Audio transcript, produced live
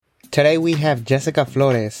Today we have Jessica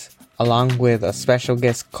Flores, along with a special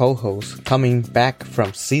guest co-host coming back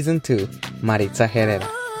from Season 2, Maritza Herrera.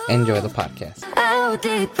 Enjoy the podcast. How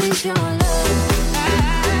deep is your love?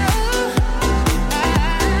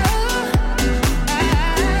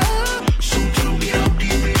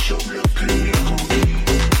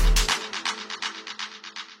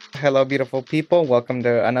 Hello, beautiful people. Welcome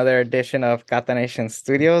to another edition of Cata Nation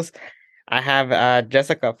Studios. I have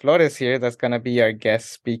Jessica Flores here that's going to be our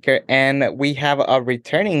guest speaker. And we have a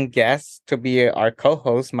returning guest to be our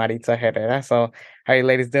co-host, Maritza Herrera. So how are you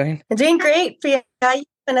ladies doing? Doing great.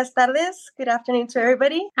 Buenas tardes. Good afternoon to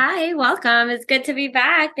everybody. Hi, welcome. It's good to be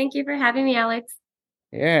back. Thank you for having me, Alex.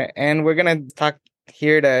 Yeah, and we're going to talk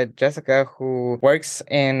here to Jessica, who works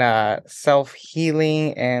in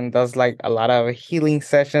self-healing and does like a lot of healing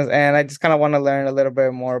sessions. And I just kind of want to learn a little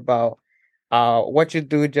bit more about what you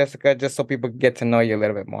do, Jessica, just so people get to know you a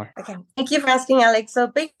little bit more. Okay. Thank you for asking, Alex. So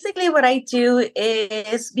basically what I do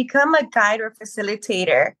is become a guide or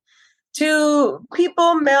facilitator to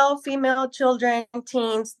people, male, female, children,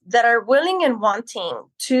 teens that are willing and wanting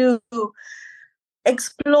to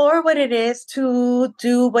explore what it is to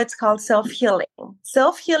do what's called self-healing.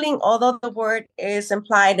 Self-healing, although the word is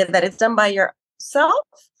implied that it's done by yourself,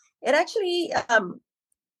 it actually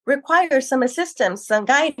requires some assistance, some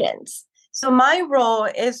guidance. So my role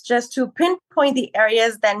is just to pinpoint the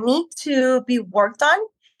areas that need to be worked on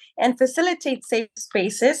and facilitate safe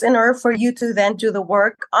spaces in order for you to then do the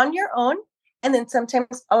work on your own. And then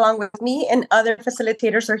sometimes along with me and other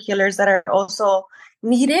facilitators or healers that are also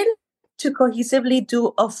needed to cohesively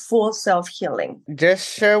do a full self-healing.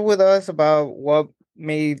 Just share with us about what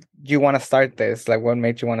made you want to start this, like what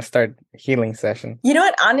made you want to start healing session. You know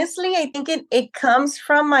what? Honestly, I think it comes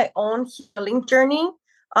from my own healing journey.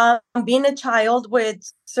 Being a child with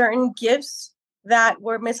certain gifts that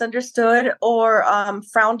were misunderstood or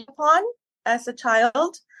frowned upon as a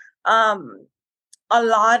child. A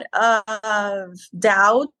lot of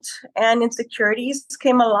doubt and insecurities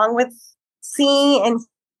came along with seeing and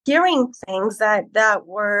hearing things that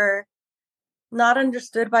were not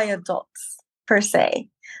understood by adults per se,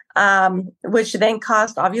 which then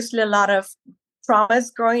caused obviously a lot of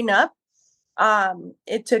traumas growing up.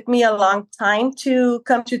 It took me a long time to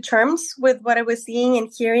come to terms with what I was seeing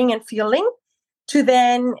and hearing and feeling, to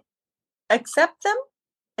then accept them,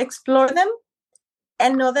 explore them,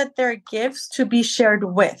 and know that they're gifts to be shared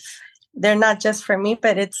with. They're not just for me,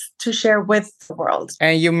 but it's to share with the world.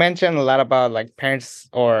 And you mentioned a lot about like parents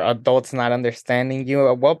or adults not understanding you.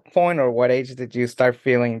 At what point or what age did you start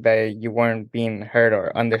feeling that you weren't being heard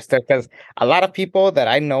or understood? Because a lot of people that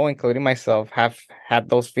I know, including myself, have had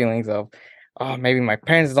those feelings of, oh, maybe my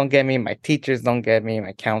parents don't get me, my teachers don't get me,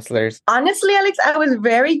 my counselors. Honestly, Alex, I was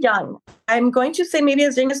very young. I'm going to say maybe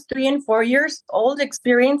as young as 3 and 4 years old,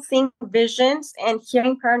 experiencing visions and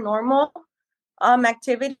hearing paranormal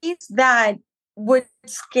activities that would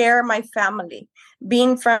scare my family.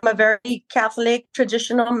 Being from a very Catholic,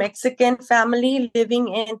 traditional Mexican family living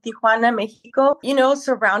in Tijuana, Mexico,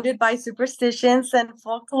 surrounded by superstitions and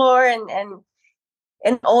folklore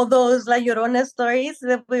and all those La Llorona stories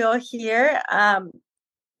that we all hear.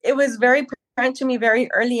 It was very apparent to me very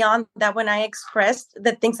early on that when I expressed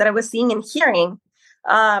the things that I was seeing and hearing,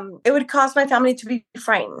 it would cause my family to be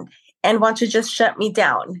frightened and want to just shut me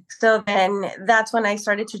down. So then that's when I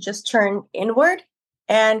started to just turn inward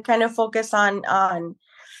and kind of focus on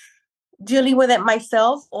dealing with it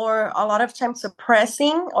myself, or a lot of times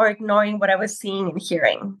suppressing or ignoring what I was seeing and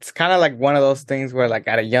hearing. It's kind of like one of those things where like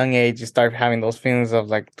at a young age, you start having those feelings of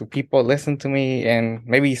like, do people listen to me? And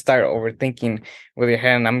maybe you start overthinking with your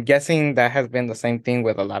head. And I'm guessing that has been the same thing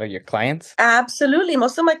with a lot of your clients. Absolutely.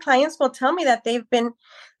 Most of my clients will tell me that they've been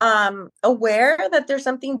aware that there's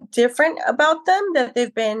something different about them, that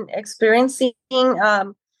they've been experiencing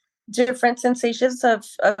different sensations of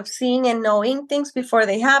seeing and knowing things before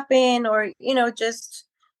they happen, or, just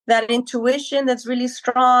that intuition that's really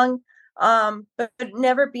strong, but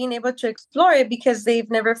never being able to explore it because they've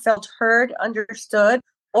never felt heard, understood,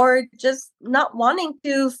 or just not wanting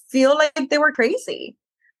to feel like they were crazy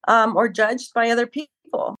or judged by other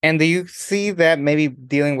people. And do you see that maybe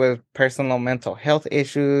dealing with personal mental health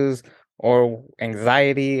issues or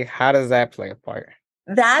anxiety, how does that play a part?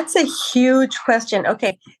 That's a huge question.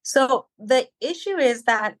 Okay, so the issue is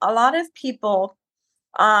that a lot of people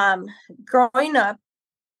growing up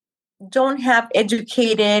don't have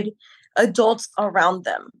educated adults around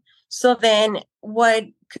them. So then what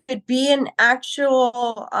could be an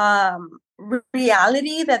actual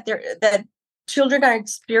reality that children are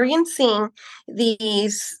experiencing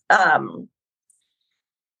these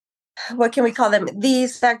what can we call them?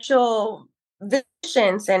 These actual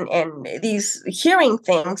visions and these hearing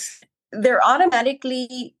things, they're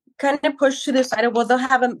automatically kind of pushed to the side of, well,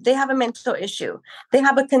 they have a mental issue, they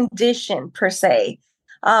have a condition per se,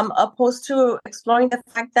 opposed to exploring the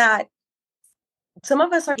fact that some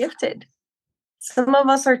of us are gifted. Some of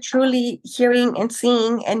us are truly hearing and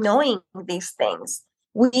seeing and knowing these things.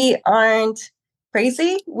 We aren't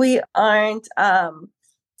crazy. We aren't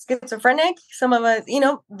schizophrenic. Some of us,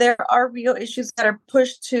 there are real issues that are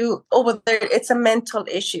pushed to, oh, well, it's a mental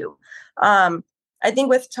issue. I think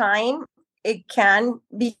with time, it can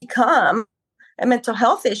become a mental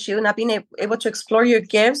health issue, not being able to explore your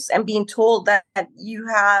gifts and being told that you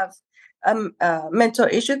have a mental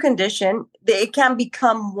issue condition. It can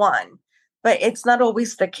become one, but it's not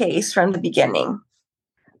always the case from the beginning.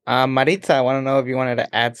 Maritza, I want to know if you wanted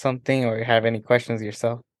to add something or have any questions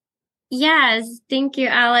yourself. Yes, thank you,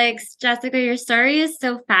 Alex. Jessica, your story is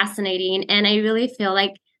so fascinating, and I really feel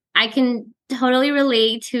like I can totally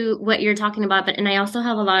relate to what you're talking about. And I also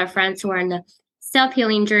have a lot of friends who are in the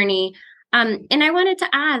self-healing journey. And I wanted to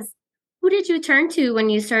ask, who did you turn to when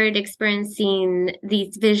you started experiencing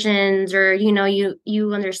these visions, or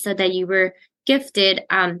you understood that you were gifted?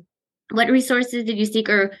 What resources did you seek,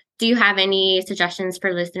 or do you have any suggestions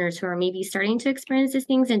for listeners who are maybe starting to experience these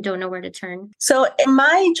things and don't know where to turn? So in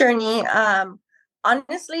my journey,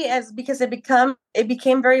 honestly, because it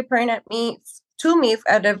became very apparent to me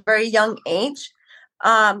at a very young age,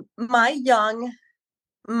 my young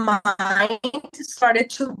mind started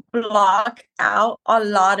to block out a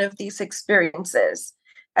lot of these experiences.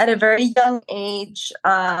 At a very young age,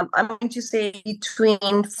 I'm going to say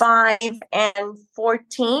between 5 and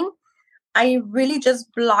 14, I really just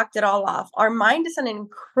blocked it all off. Our mind is an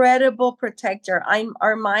incredible protector.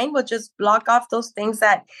 Our mind will just block off those things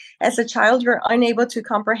that as a child you're unable to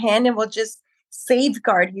comprehend, and will just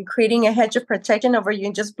safeguard you, creating a hedge of protection over you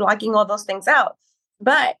and just blocking all those things out.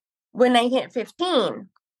 But when I hit 15,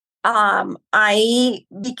 I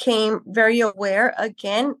became very aware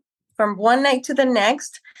again. From one night to the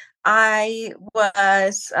next, I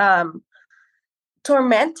was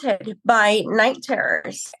tormented by night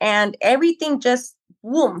terrors, and everything just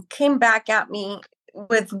boom came back at me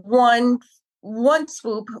with one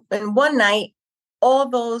swoop in one night. All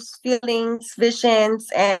those feelings, visions,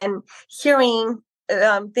 and hearing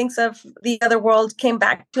things of the other world came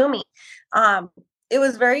back to me. It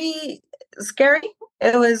was very scary.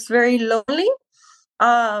 It was very lonely.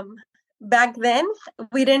 Um, Back then,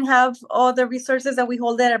 we didn't have all the resources that we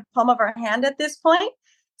hold at the palm of our hand at this point.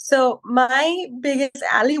 So my biggest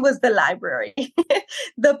ally was the library.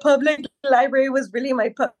 The public library was really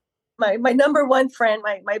my number one friend,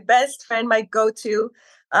 my best friend, my go-to.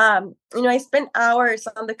 I spent hours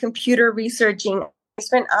on the computer researching. I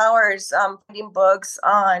spent hours reading books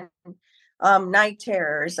on night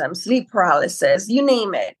terrors, sleep paralysis, you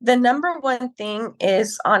name it. The number one thing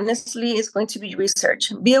is going to be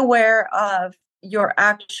research. Be aware of your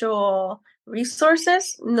actual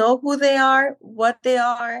resources, know who they are, what they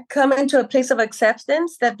are, come into a place of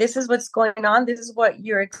acceptance that this is what's going on, this is what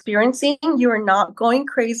you're experiencing. You are not going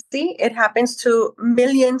crazy. It happens to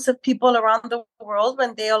millions of people around the world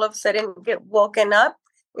when they all of a sudden get woken up.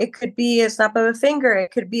 It could be a snap of a finger.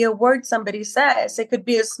 It could be a word somebody says. It could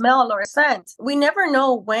be a smell or a scent. We never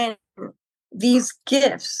know when these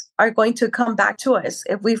gifts are going to come back to us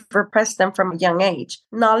if we've repressed them from a young age.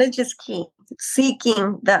 Knowledge is key.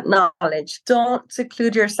 Seeking that knowledge. Don't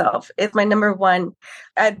seclude yourself. It's my number one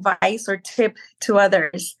advice or tip to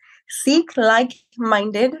others. Seek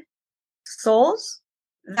like-minded souls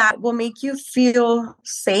that will make you feel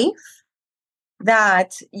safe,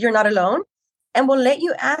 that you're not alone, and will let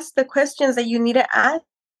you ask the questions that you need to ask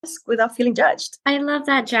without feeling judged. I love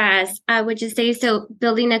that, Jazz. Would you say so?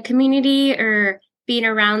 Building a community or being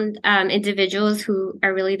around individuals who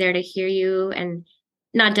are really there to hear you and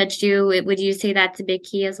not judge you, would you say that's a big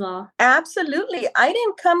key as well? Absolutely. I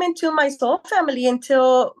didn't come into my soul family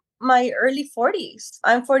until my early 40s.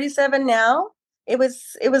 I'm 47 now. It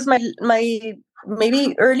was my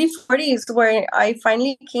maybe early 40s where I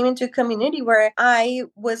finally came into a community where I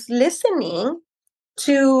was listening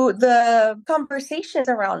to the conversations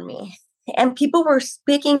around me, and people were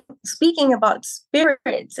speaking about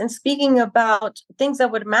spirits and speaking about things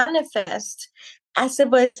that would manifest as if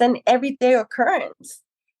it was an everyday occurrence.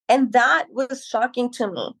 And that was shocking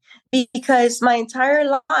to me, because my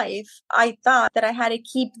entire life I thought that I had to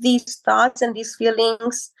keep these thoughts and these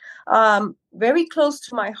feelings very close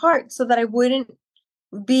to my heart so that I wouldn't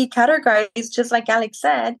be categorized, just like Alex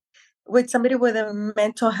said, with somebody with a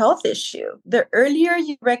mental health issue. The earlier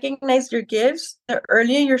you recognize your gifts, the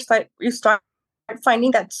earlier you start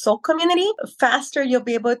finding that soul community, faster you'll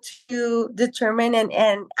be able to determine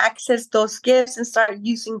and access those gifts and start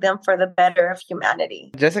using them for the better of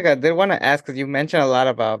humanity. Jessica, I did want to ask because you mentioned a lot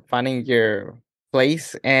about finding your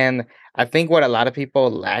place, and I think what a lot of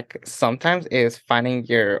people lack sometimes is finding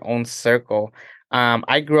your own circle.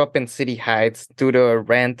 I grew up in City Heights due to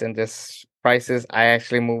rent and just prices. I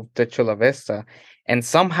actually moved to Chula Vista, and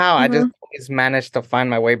somehow I just Mm-hmm. always managed to find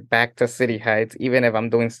my way back to City Heights, even if I'm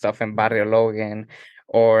doing stuff in Barrio Logan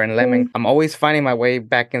or in Lemon. I'm always finding my way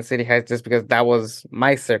back in City Heights just because that was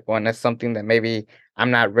my circle, and that's something that maybe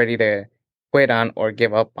I'm not ready to quit on or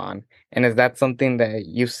give up on. And is that something that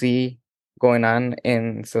you see going on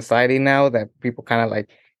in society now that people kind of like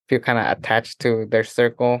feel kind of attached to their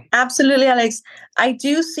circle? Absolutely, Alex. I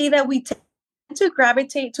do see that we tend to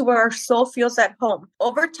gravitate to where our soul feels at home.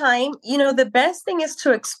 Over time, the best thing is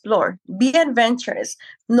to explore, be adventurous,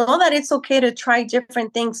 know that it's okay to try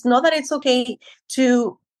different things, know that it's okay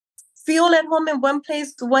to feel at home in one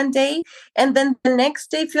place one day and then the next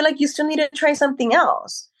day feel like you still need to try something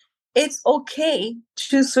else. It's okay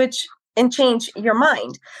to switch and change your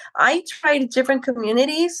mind. I tried different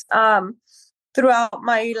communities throughout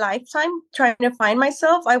my lifetime trying to find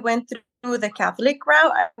myself. I went through the Catholic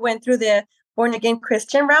route. I went through the born again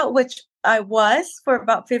Christian route, which I was for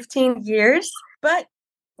about 15 years. But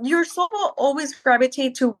your soul will always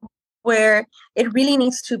gravitate to where it really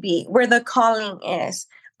needs to be, where the calling is.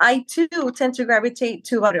 I too tend to gravitate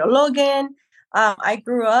to Barrio Logan. I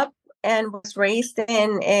grew up and was raised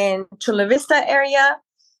in Chula Vista area.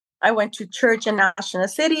 I went to church in National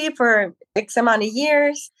City for X amount of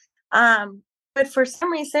years. But for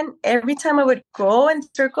some reason, every time I would go and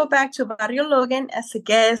circle back to Barrio Logan as a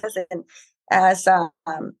guest, as a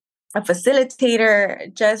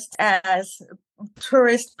facilitator, just as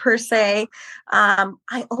tourist per se,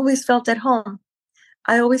 I always felt at home.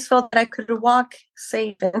 I always felt that I could walk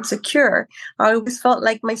safe and secure. I always felt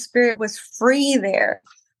like my spirit was free there.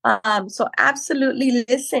 So absolutely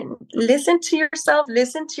listen to yourself,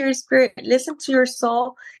 listen to your spirit, listen to your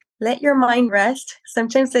soul, let your mind rest.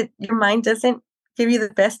 Sometimes your mind doesn't give you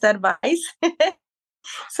the best advice.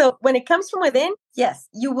 So when it comes from within, yes,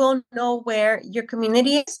 you will know where your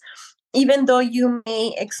community is. Even though you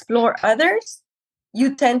may explore others,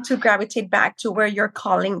 you tend to gravitate back to where your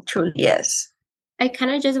calling truly is. I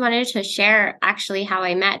kind of just wanted to share actually how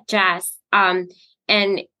I met Jess. And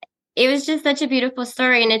it was just such a beautiful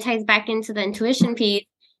story, and it ties back into the intuition piece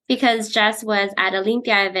because Jess was at a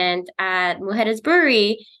Olympia event at Mujeres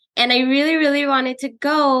Brewery, and I really, really wanted to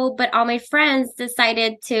go, but all my friends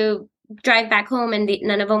decided to drive back home, and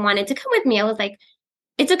none of them wanted to come with me. I was like,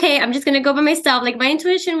 it's okay, I'm just gonna go by myself. Like my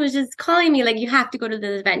intuition was just calling me, like, you have to go to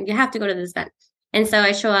this event, you have to go to this event. And so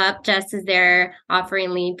I show up, Jess is there offering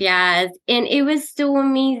limpias, and it was so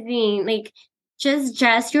amazing. Like, just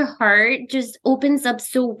Jess, your heart just opens up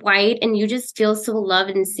so wide and you just feel so loved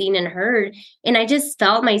and seen and heard. And I just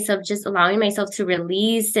felt myself just allowing myself to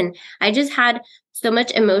release. And I just had so much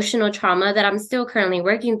emotional trauma that I'm still currently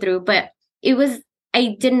working through. But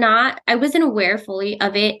I wasn't aware fully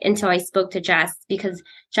of it until I spoke to Jess, because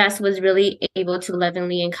Jess was really able to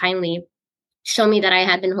lovingly and kindly show me that I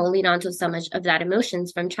had been holding on to so much of that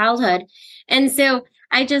emotions from childhood. And so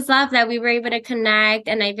I just love that we were able to connect,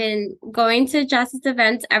 and I've been going to Jess's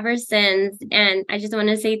events ever since. And I just want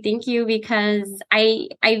to say thank you, because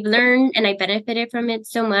I've learned and I benefited from it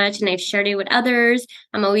so much, and I've shared it with others.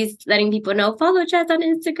 I'm always letting people know, follow Jess on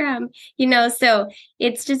Instagram, so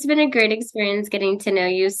it's just been a great experience getting to know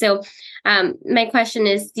you. So my question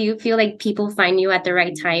is, do you feel like people find you at the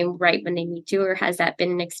right time, right when they meet you, or has that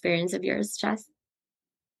been an experience of yours, Jess?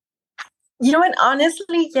 You know what?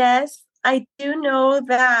 Honestly, yes. I do know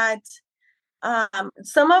that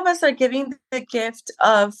some of us are giving the gift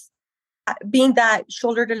of being that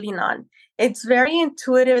shoulder to lean on. It's very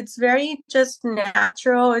intuitive. It's very just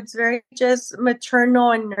natural. It's very just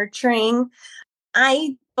maternal and nurturing.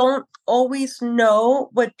 I don't always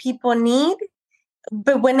know what people need,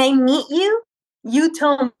 but when I meet you, you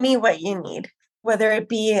tell me what you need, whether it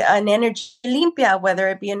be an energy limpia, whether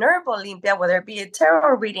it be an herbal limpia, whether it be a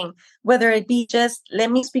tarot reading, whether it be just let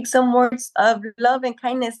me speak some words of love and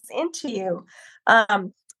kindness into you.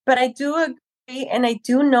 But I do agree, and I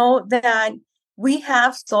do know that we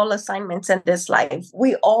have soul assignments in this life.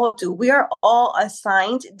 We all do. We are all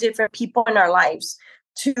assigned different people in our lives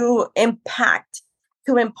to impact,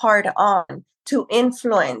 to impart on, to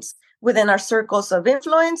influence within our circles of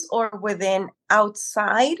influence or within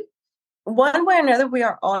outside. One way or another, we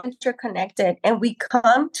are all interconnected, and we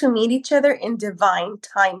come to meet each other in divine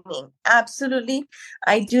timing. Absolutely.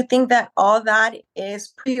 I do think that all that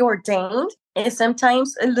is preordained. is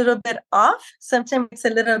sometimes a little bit off. Sometimes it's a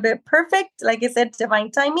little bit perfect. Like I said,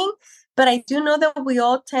 divine timing. But I do know that we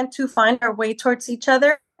all tend to find our way towards each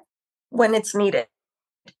other when it's needed,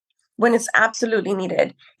 when it's absolutely needed.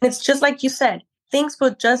 And it's just like you said, things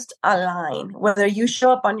will just align. Whether you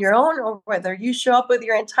show up on your own or whether you show up with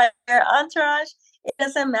your entire entourage, it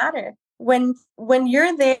doesn't matter. When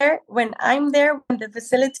you're there, when I'm there, when the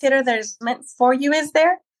facilitator that is meant for you is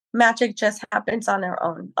there, magic just happens on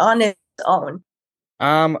its own.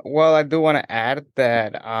 Well, I do want to add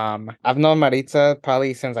that I've known Maritza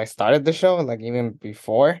probably since I started the show, like even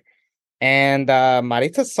before. And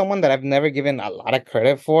Maritza's someone that I've never given a lot of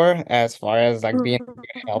credit for as far as like being a good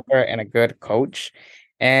helper and a good coach.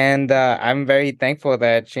 And I'm very thankful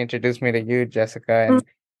that she introduced me to you, Jessica, and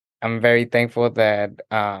I'm very thankful that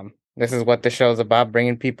this is what the show is about,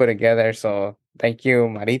 bringing people together. So thank you,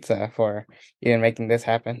 Maritza, for even making this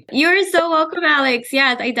happen. You're so welcome, Alex.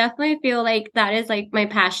 Yes, I definitely feel like that is like my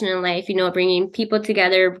passion in life, bringing people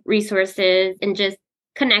together, resources, and just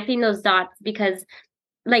connecting those dots because,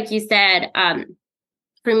 like you said,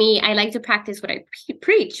 for me, I like to practice what I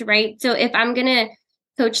preach, right? So if I'm going to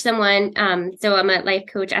coach someone, so I'm a life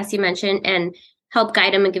coach, as you mentioned, and help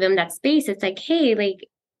guide them and give them that space, it's like, hey, like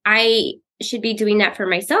I should be doing that for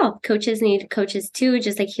myself. Coaches need coaches too,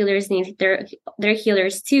 just like healers need their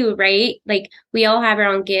healers too, right? Like we all have our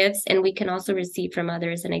own gifts and we can also receive from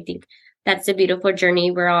others. And I think that's a beautiful journey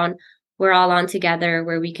we're all on together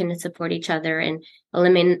where we can support each other and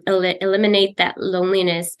eliminate that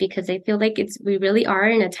loneliness because I feel like we really are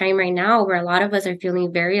in a time right now where a lot of us are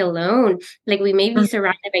feeling very alone. Like we may be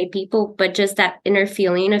surrounded by people, but just that inner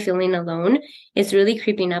feeling of feeling alone is really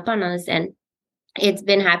creeping up on us. And it's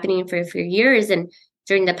been happening for a few years. And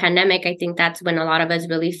during the pandemic, I think that's when a lot of us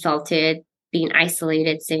really felt it, being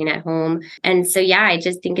isolated, staying at home. And so, yeah, I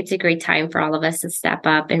just think it's a great time for all of us to step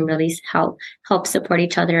up and really help support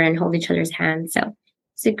each other and hold each other's hands. So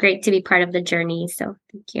it's great to be part of the journey. So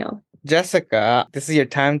thank you. Jessica, this is your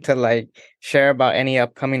time to like share about any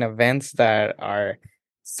upcoming events that are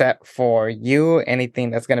set for you,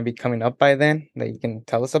 anything that's going to be coming up by then that you can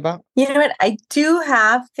tell us about? You know what? I do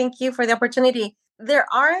have, thank you for the opportunity. There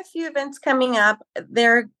are a few events coming up.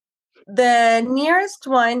 The nearest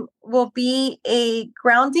one will be a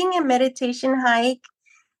grounding and meditation hike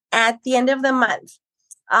at the end of the month.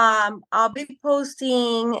 I'll be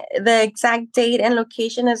posting the exact date and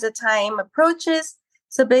location as the time approaches.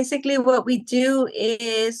 So basically what we do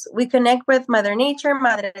is we connect with Mother Nature,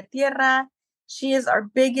 Madre Tierra. She is our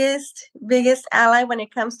biggest ally when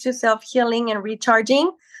it comes to self-healing and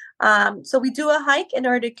recharging. So we do a hike in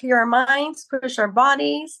order to clear our minds, push our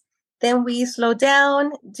bodies. Then we slow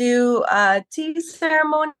down, do a tea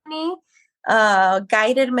ceremony,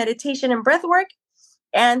 guided meditation and breath work.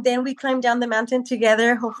 And then we climb down the mountain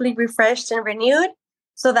together, hopefully refreshed and renewed.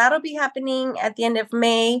 So that'll be happening at the end of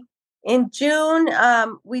May. In June,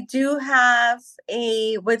 we do have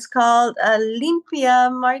what's called a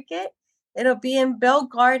Limpia market. It'll be in Bell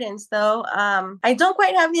Gardens, though. I don't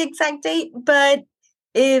quite have the exact date, but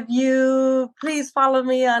if you please follow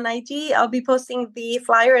me on IG, I'll be posting the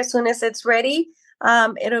flyer as soon as it's ready.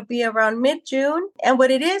 It'll be around mid-June. And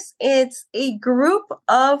what it is, it's a group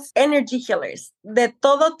of energy healers de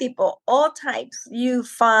todo tipo, all types. You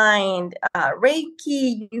find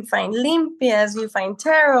Reiki, you find limpias, you find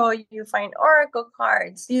tarot, you find oracle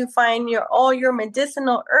cards, you find all your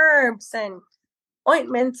medicinal herbs and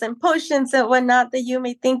ointments and potions and whatnot that you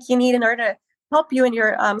may think you need in order to help you in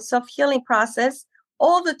your self-healing process.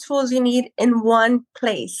 All the tools you need in one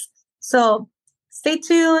place. So stay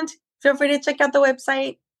tuned. Feel free to check out the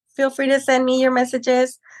website. Feel free to send me your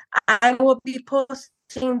messages. I will be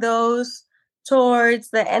posting those towards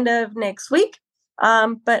the end of next week.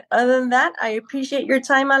 But other than that, I appreciate your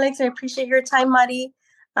time, Alex. I appreciate your time, Mari.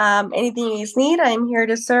 Anything you guys need, I'm here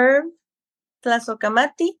to serve.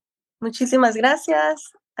 Tlazocamati. Muchísimas gracias.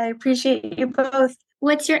 I appreciate you both.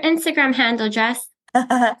 What's your Instagram handle, Jess?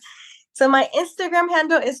 So my Instagram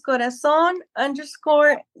handle is Corazon_Yahuitl.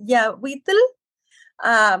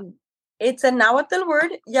 It's a Nahuatl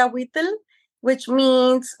word, Yahuitl, which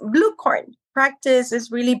means blue corn. Practice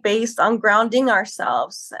is really based on grounding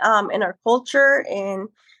ourselves in our culture, in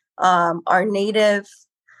our native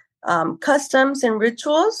customs and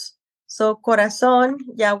rituals. So Corazon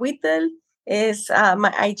Yahuitl is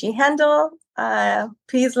my IG handle.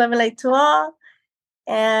 Peace, love, and light to all.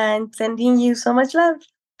 And sending you so much love.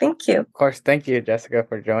 Thank you. Of course, thank you, Jessica,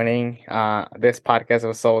 for joining this podcast. It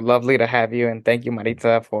was so lovely to have you. And thank you,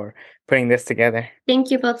 Maritza, for putting this together. Thank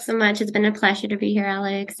you both so much. It's been a pleasure to be here,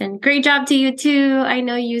 Alex. And great job to you, too. I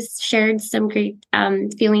know you shared some great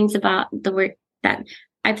feelings about the work that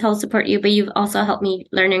I've helped support you, but you've also helped me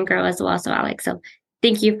learn and grow as well. So, Alex, so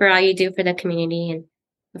thank you for all you do for the community. And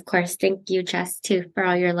of course, thank you, Jess, too, for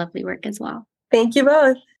all your lovely work as well. Thank you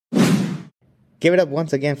both. Give it up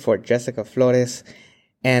once again for Jessica Flores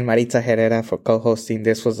and Marita Herrera for co-hosting.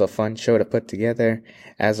 This was a fun show to put together,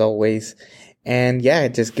 as always. And yeah,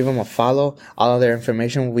 just give them a follow. All of their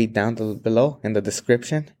information will be down below in the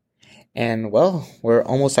description. And well, we're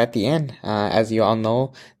almost at the end. As you all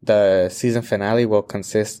know, the season finale will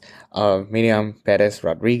consist of Miriam Perez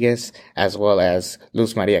Rodriguez as well as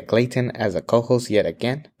Luz Maria Clayton as a co-host yet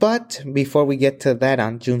again. But before we get to that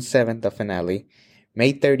on June 7th, the finale,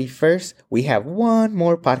 May 31st, we have one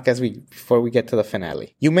more podcast before we get to the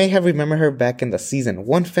finale. You may have remembered her back in the season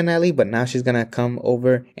 1 finale, but now she's gonna come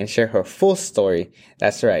over and share her full story.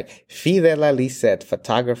 That's right, Fidela Lisset,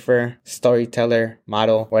 photographer, storyteller,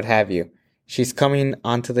 model, what have you. She's coming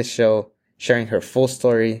onto the show, sharing her full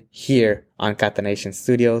story here on Catanation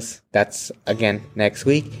Studios. That's again next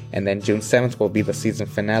week, and then June 7th will be the season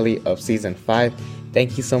finale of season 5.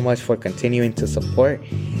 Thank you so much for continuing to support,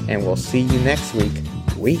 and we'll see you next week.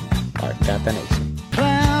 We are Catanation.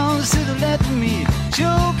 Clowns to the left of me,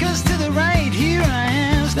 jokers to the right. Here I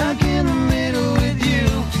am, stuck in the middle with you.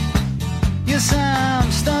 Yes, I'm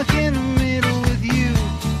stuck in the middle with you.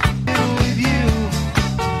 With you.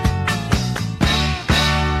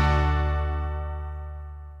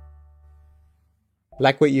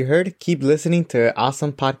 Like what you heard, keep listening to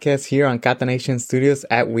awesome podcasts here on Catanation Studios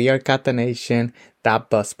at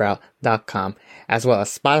wearecatanation.buzzsprout.com, as well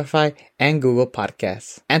as Spotify and Google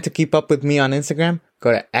Podcasts. And to keep up with me on Instagram,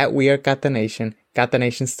 go to @wearecatanation,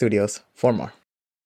 Catanation Studios for more.